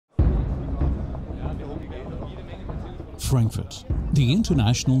Frankfurt, the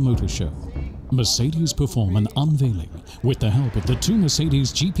International Motor Show. Mercedes perform an unveiling with the help of the two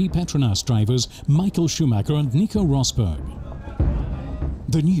Mercedes GP Petronas drivers Michael Schumacher and Nico Rosberg.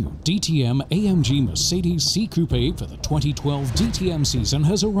 The new DTM AMG Mercedes C-Coupe for the 2012 DTM season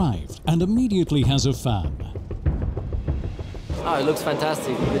has arrived and immediately has a fan. Oh, it looks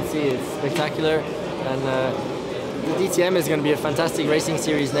fantastic. You can see it's spectacular, and the DTM is going to be a fantastic racing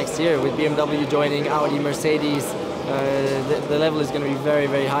series next year with BMW joining, Audi, Mercedes. The level is going to be very,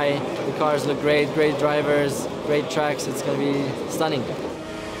 very high. The cars look great, great drivers, great tracks. It's going to be stunning.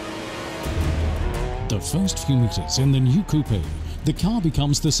 The first few meters in the new coupe, the car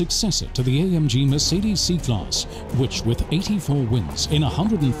becomes the successor to the AMG Mercedes C-Class, which with 84 wins in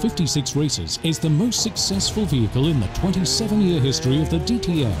 156 races is the most successful vehicle in the 27-year history of the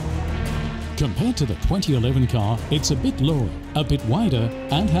DTM. Compared to the 2011 car, it's a bit lower, a bit wider,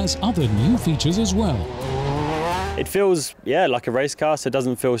 and has other new features as well. It feels, like a race car, so it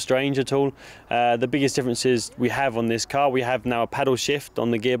doesn't feel strange at all. The biggest differences we have on this car, we have now a paddle shift on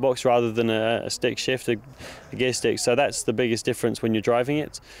the gearbox rather than a stick shift, a gear stick. So that's the biggest difference when you're driving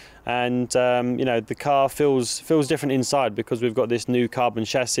it. And the car feels different inside because we've got this new carbon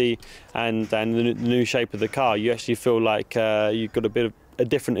chassis and the new shape of the car. You actually feel like you've got a bit of a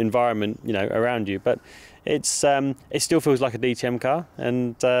different environment, around you. But it still feels like a DTM car,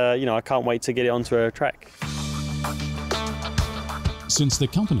 and I can't wait to get it onto a track. Since the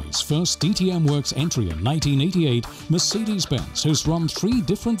company's first DTM Works entry in 1988, Mercedes-Benz has run 3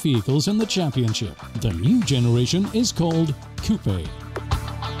 different vehicles in the championship. The new generation is called Coupe.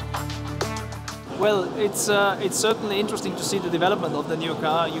 Well, it's certainly interesting to see the development of the new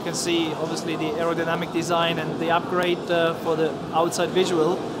car. You can see obviously the aerodynamic design and the upgrade for the outside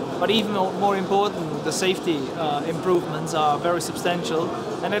visual, but even more important, the safety improvements are very substantial,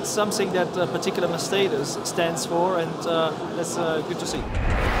 and it's something that particular Mercedes stands for, and that's good to see.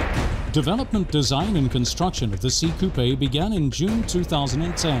 Development, design and construction of the C-Coupe began in June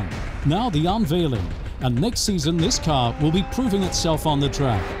 2010. Now the unveiling, and next season this car will be proving itself on the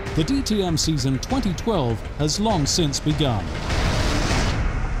track. The DTM season 2012 has long since begun.